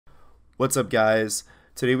What's up, guys?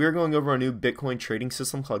 Today we are going over a new Bitcoin trading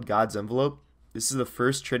system called God's Envelope. This is the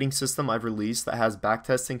first trading system I've released that has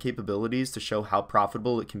backtesting capabilities to show how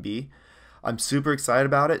profitable it can be. I'm super excited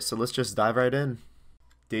about it, so let's just dive right in.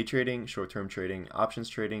 Day trading, short-term trading, options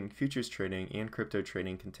trading, futures trading, and crypto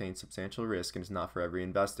trading contain substantial risk and is not for every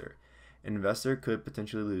investor. An investor could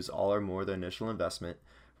potentially lose all or more of their initial investment.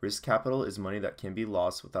 Risk capital is money that can be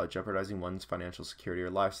lost without jeopardizing one's financial security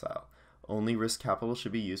or lifestyle. Only risk capital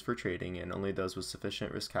should be used for trading, and only those with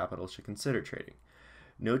sufficient risk capital should consider trading.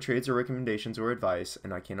 No trades or recommendations or advice,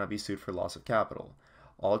 and I cannot be sued for loss of capital.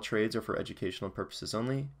 All trades are for educational purposes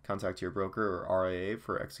only. Contact your broker or RIA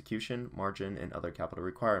for execution, margin, and other capital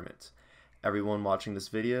requirements. Everyone watching this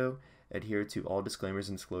video, adhere to all disclaimers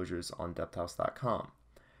and disclosures on DepthHouse.com.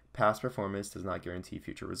 Past performance does not guarantee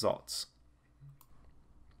future results.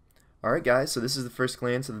 Alright guys, so this is the first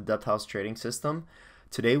glance of the DepthHouse trading system.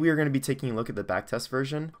 Today we are going to be taking a look at the backtest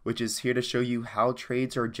version, which is here to show you how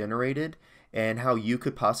trades are generated and how you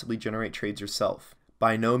could possibly generate trades yourself.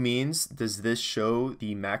 By no means does this show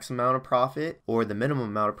the max amount of profit or the minimum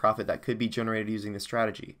amount of profit that could be generated using this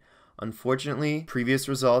strategy. Unfortunately, previous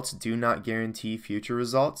results do not guarantee future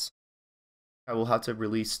results. I will have to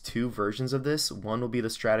release two versions of this. One will be the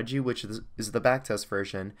strategy, which is the backtest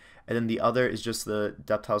version, and then the other is just the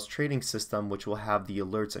DepthHouse trading system, which will have the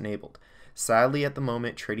alerts enabled. Sadly, at the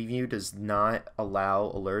moment, TradingView does not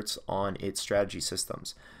allow alerts on its strategy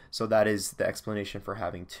systems, so that is the explanation for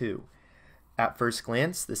having two. At first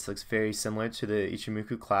glance, this looks very similar to the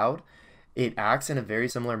Ichimoku cloud. It acts in a very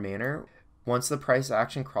similar manner. Once the price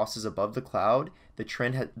action crosses above the cloud, the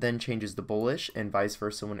trend then changes to bullish and vice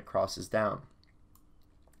versa when it crosses down.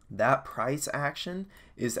 That price action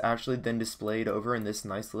is actually then displayed over in this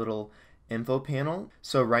nice little info panel.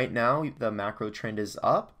 So right now, the macro trend is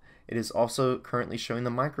up. It is also currently showing the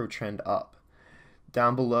micro trend up.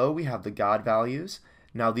 Down below, we have the God values.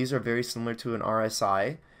 Now, these are very similar to an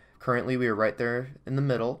RSI. Currently, we are right there in the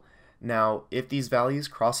middle. Now, if these values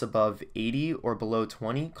cross above 80 or below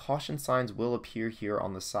 20, caution signs will appear here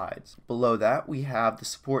on the sides. Below that, we have the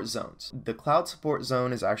support zones. The cloud support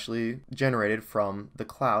zone is actually generated from the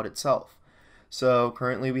cloud itself. So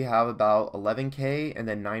currently, we have about 11K and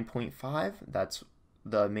then 9.5. That's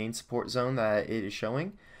the main support zone that it is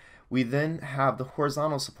showing. We then have the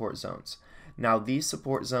horizontal support zones. Now, these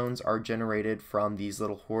support zones are generated from these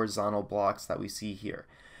little horizontal blocks that we see here.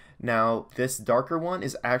 Now, this darker one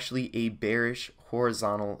is actually a bearish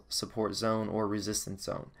horizontal support zone or resistance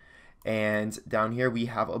zone. And down here we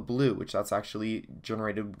have a blue, which that's actually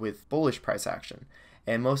generated with bullish price action.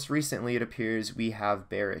 And most recently it appears we have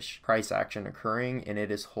bearish price action occurring, and it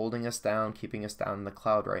is holding us down, keeping us down in the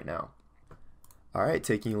cloud right now. Alright,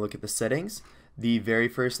 taking a look at the settings. The very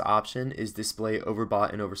first option is display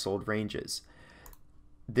overbought and oversold ranges.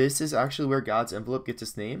 This is actually where God's envelope gets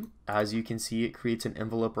its name. As you can see, it creates an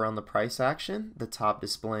envelope around the price action, the top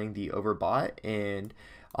displaying the overbought and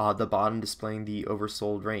the bottom displaying the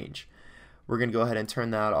oversold range. We're going to go ahead and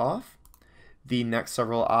turn that off. The next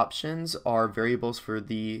several options are variables for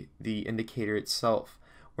the indicator itself.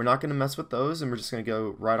 We're not going to mess with those, and we're just going to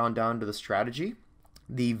go right on down to the strategy.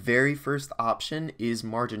 The very first option is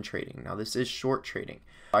margin trading. Now, this is short trading.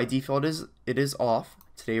 By default, it is off.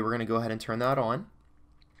 Today, we're going to go ahead and turn that on.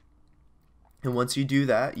 And once you do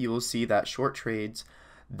that, you will see that short trades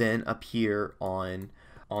then appear on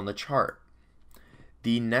the chart.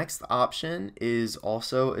 The next option is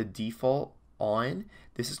also a default on.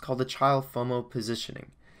 This is called the child FOMO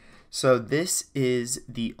positioning. So this is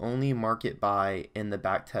the only market buy in the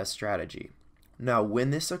backtest strategy. Now,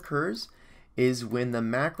 when this occurs is when the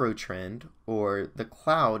macro trend or the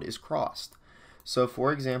cloud is crossed. So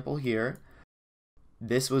for example here,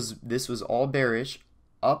 this was all bearish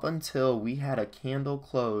up until we had a candle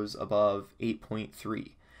close above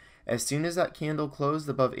 8.3. As soon as that candle closed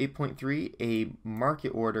above 8.3, a market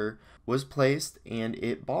order was placed and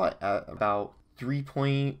it bought at about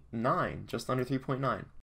 3.9, just under 3.9.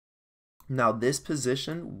 Now this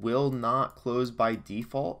position will not close by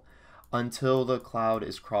default until the cloud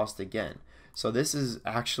is crossed again. So this is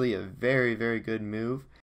actually a very, very good move.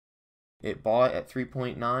 It bought at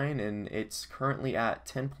 3.9 and it's currently at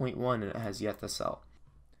 10.1 and it has yet to sell.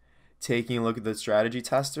 Taking a look at the strategy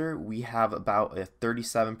tester, we have about a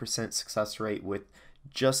 37% success rate with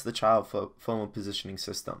just the child FOMO positioning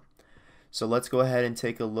system. So let's go ahead and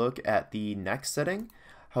take a look at the next setting.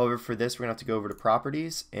 However, for this, we're going to have to go over to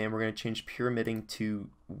properties and we're going to change pyramiding to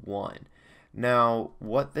 1. Now,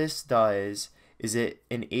 what this does is it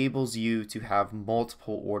enables you to have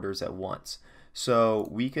multiple orders at once. So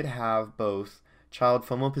we could have both child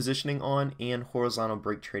FOMO positioning on, and horizontal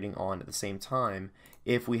break trading on at the same time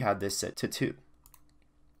if we had this set to 2.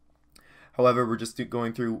 However, we're just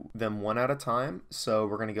going through them one at a time, so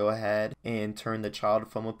we're going to go ahead and turn the child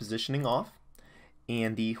FOMO positioning off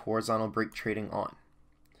and the horizontal break trading on.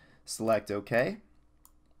 Select OK.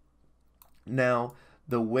 Now,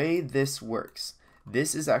 the way this works,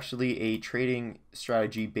 this is actually a trading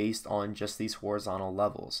strategy based on just these horizontal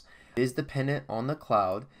levels. It is dependent on the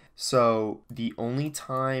cloud, so the only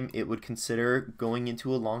time it would consider going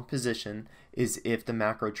into a long position is if the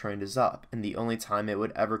macro trend is up, and the only time it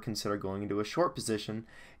would ever consider going into a short position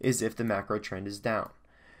is if the macro trend is down.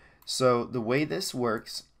 So the way this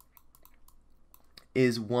works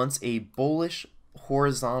is once a bullish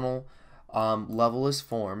horizontal level is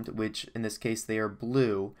formed, which in this case they are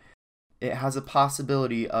blue, it has a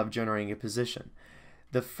possibility of generating a position.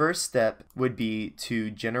 The first step would be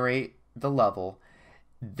to generate the level.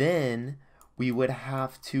 Then we would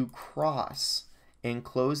have to cross and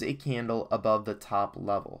close a candle above the top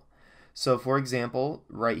level. So for example,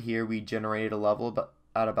 right here we generated a level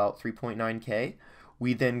at about 3.9K.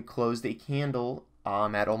 We then closed a candle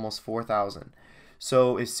at almost 4,000.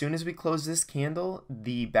 So as soon as we closed this candle,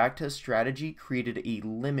 the backtest strategy created a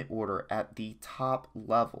limit order at the top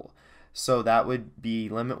level. So that would be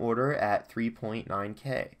limit order at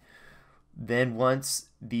 3.9K. Then once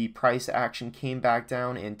the price action came back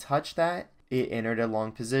down and touched that, it entered a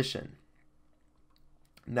long position.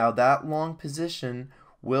 Now that long position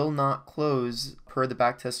will not close per the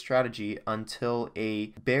backtest strategy until a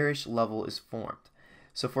bearish level is formed.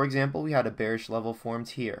 So for example, we had a bearish level formed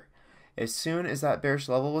here. As soon as that bearish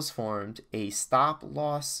level was formed, a stop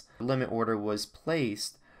loss limit order was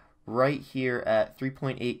placed right here at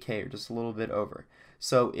 3.8K, or just a little bit over.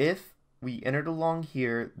 So if we entered along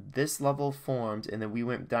here, this level formed, and then we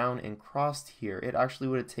went down and crossed here, it actually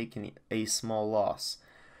would have taken a small loss.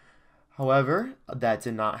 However, that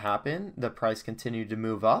did not happen. The price continued to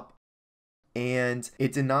move up, and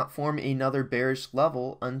it did not form another bearish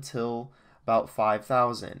level until about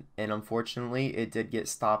 5,000. And unfortunately, it did get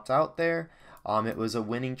stopped out there. It was a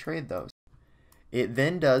winning trade though. It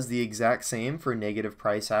then does the exact same for negative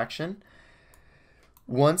price action.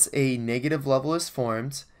 Once a negative level is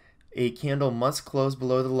formed, a candle must close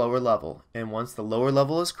below the lower level, and once the lower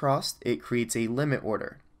level is crossed, it creates a limit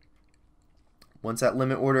order. Once that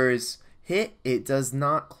limit order is hit, it does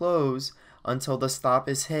not close until the stop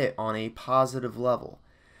is hit on a positive level.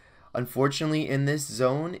 Unfortunately, in this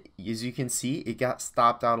zone, as you can see, it got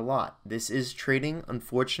stopped out a lot. This is trading.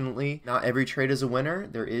 Unfortunately, not every trade is a winner.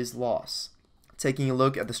 There is loss. Taking a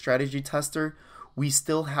look at the strategy tester, we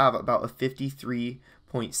still have about a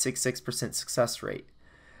 53.66% success rate.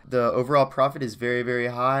 The overall profit is very, very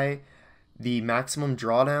high. The maximum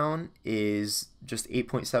drawdown is just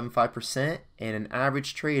 8.75% and an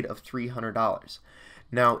average trade of $300.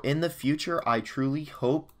 Now, in the future, I truly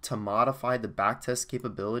hope to modify the backtest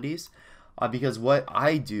capabilities because what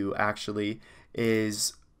I do actually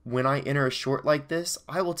is when I enter a short like this,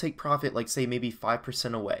 I will take profit like say maybe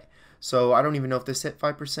 5% away. So I don't even know if this hit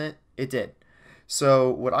 5%. It did. So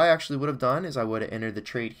what I actually would have done is I would have entered the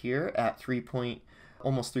trade here at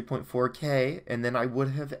almost 3.4K, and then I would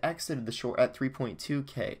have exited the short at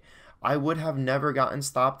 3.2K. I would have never gotten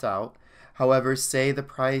stopped out. However, say the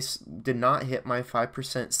price did not hit my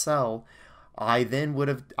 5% sell, I would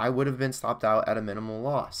have been stopped out at a minimal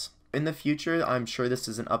loss. In the future, I'm sure this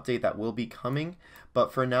is an update that will be coming,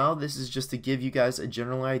 but for now, this is just to give you guys a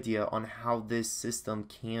general idea on how this system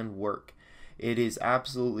can work. It is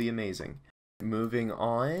absolutely amazing. Moving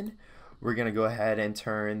on, we're going to go ahead and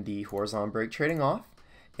turn the horizontal break trading off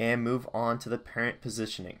and move on to the parent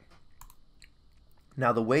positioning.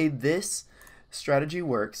 Now, the way this strategy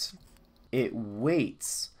works, it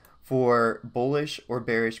waits for bullish or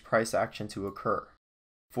bearish price action to occur.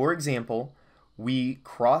 For example, we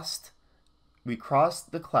crossed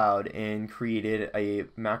the cloud and created a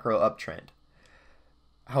macro uptrend.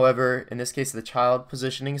 However, in this case, the child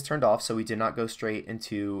positioning is turned off, so we did not go straight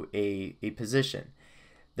into a position.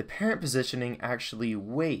 The parent positioning actually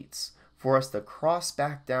waits for us to cross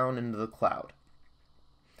back down into the cloud.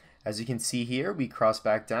 As you can see here, we crossed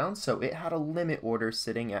back down, so it had a limit order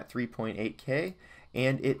sitting at 3.8K,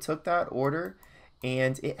 and it took that order,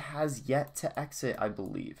 and it has yet to exit, I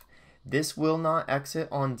believe. This will not exit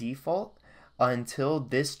on default until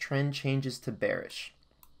this trend changes to bearish.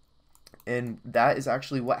 And that is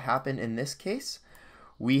actually what happened in this case.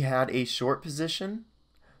 We had a short position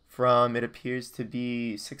from, it appears to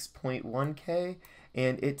be 6.1K,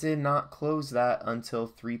 and it did not close that until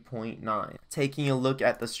 3.9. Taking a look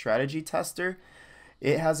at the strategy tester,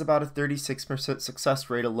 it has about a 36% success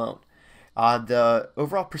rate alone. The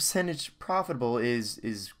overall percentage profitable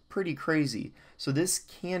is pretty crazy. So this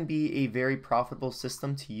can be a very profitable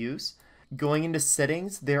system to use. Going into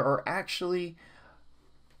settings, there are actually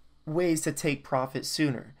ways to take profit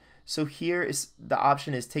sooner. So here is the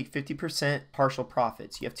option is take 50% partial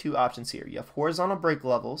profits. You have two options here. You have horizontal break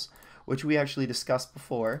levels, which we actually discussed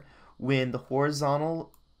before. When the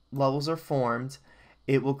horizontal levels are formed,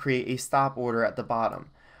 it will create a stop order at the bottom.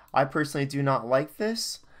 I personally do not like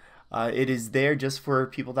this. It is there just for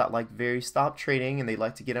people that like very stop trading and they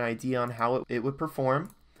like to get an idea on how it would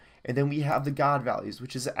perform. And then we have the God values,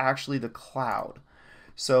 which is actually the cloud.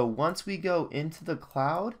 So once we go into the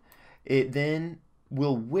cloud, it then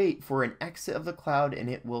will wait for an exit of the cloud and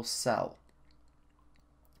it will sell.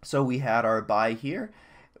 So we had our buy here.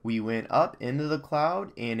 We went up into the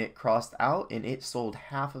cloud and it crossed out and it sold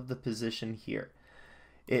half of the position here.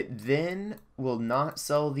 It then will not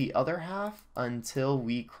sell the other half until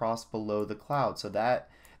we cross below the cloud. So that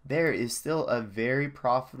there is still a very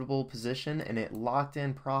profitable position, and it locked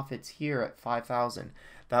in profits here at 5,000.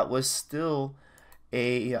 That was still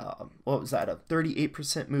a what was that, a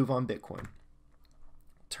 38% move on Bitcoin.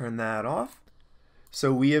 Turn that off.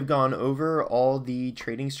 So we have gone over all the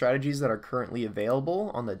trading strategies that are currently available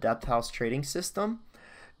on the DepthHouse trading system.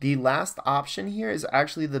 The last option here is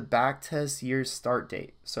actually the backtest year start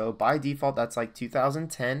date. So by default, that's like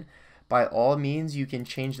 2010. By all means, you can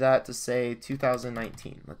change that to say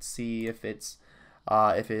 2019. Let's see if it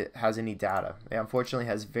has any data. It unfortunately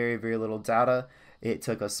has very, very little data. It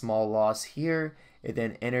took a small loss here. It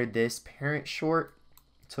then entered this parent short,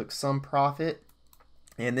 took some profit,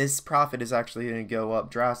 and this profit is actually going to go up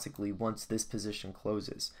drastically once this position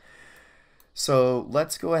closes. So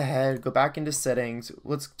let's go ahead, go back into settings.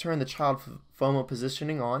 Let's turn the child FOMO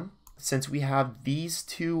positioning on. Since we have these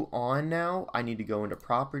two on now, I need to go into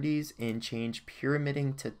properties and change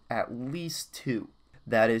pyramiding to at least 2.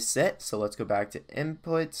 That is set. So let's go back to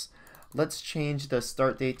inputs. Let's change the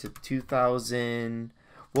start date to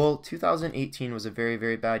 2018 was a very,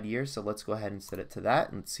 very bad year. So let's go ahead and set it to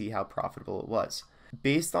that and see how profitable it was.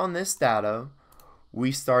 Based on this data,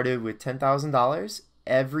 we started with $10,000.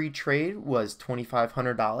 Every trade was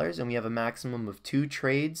 $2,500, and we have a maximum of 2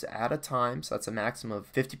 trades at a time, so that's a maximum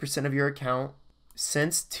of 50% of your account.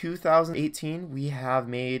 Since 2018, we have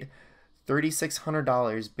made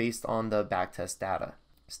 $3,600 based on the backtest data.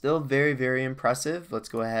 Still very, very impressive. Let's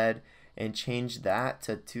go ahead and change that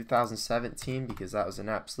to 2017 because that was an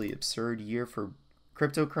absolutely absurd year for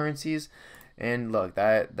cryptocurrencies. And look,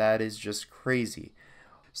 that is just crazy.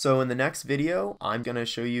 So in the next video, I'm going to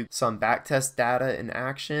show you some backtest data in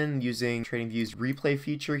action using TradingView's replay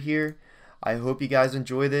feature here. I hope you guys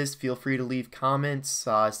enjoy this. Feel free to leave comments,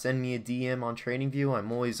 send me a DM on TradingView.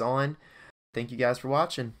 I'm always on. Thank you guys for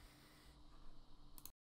watching.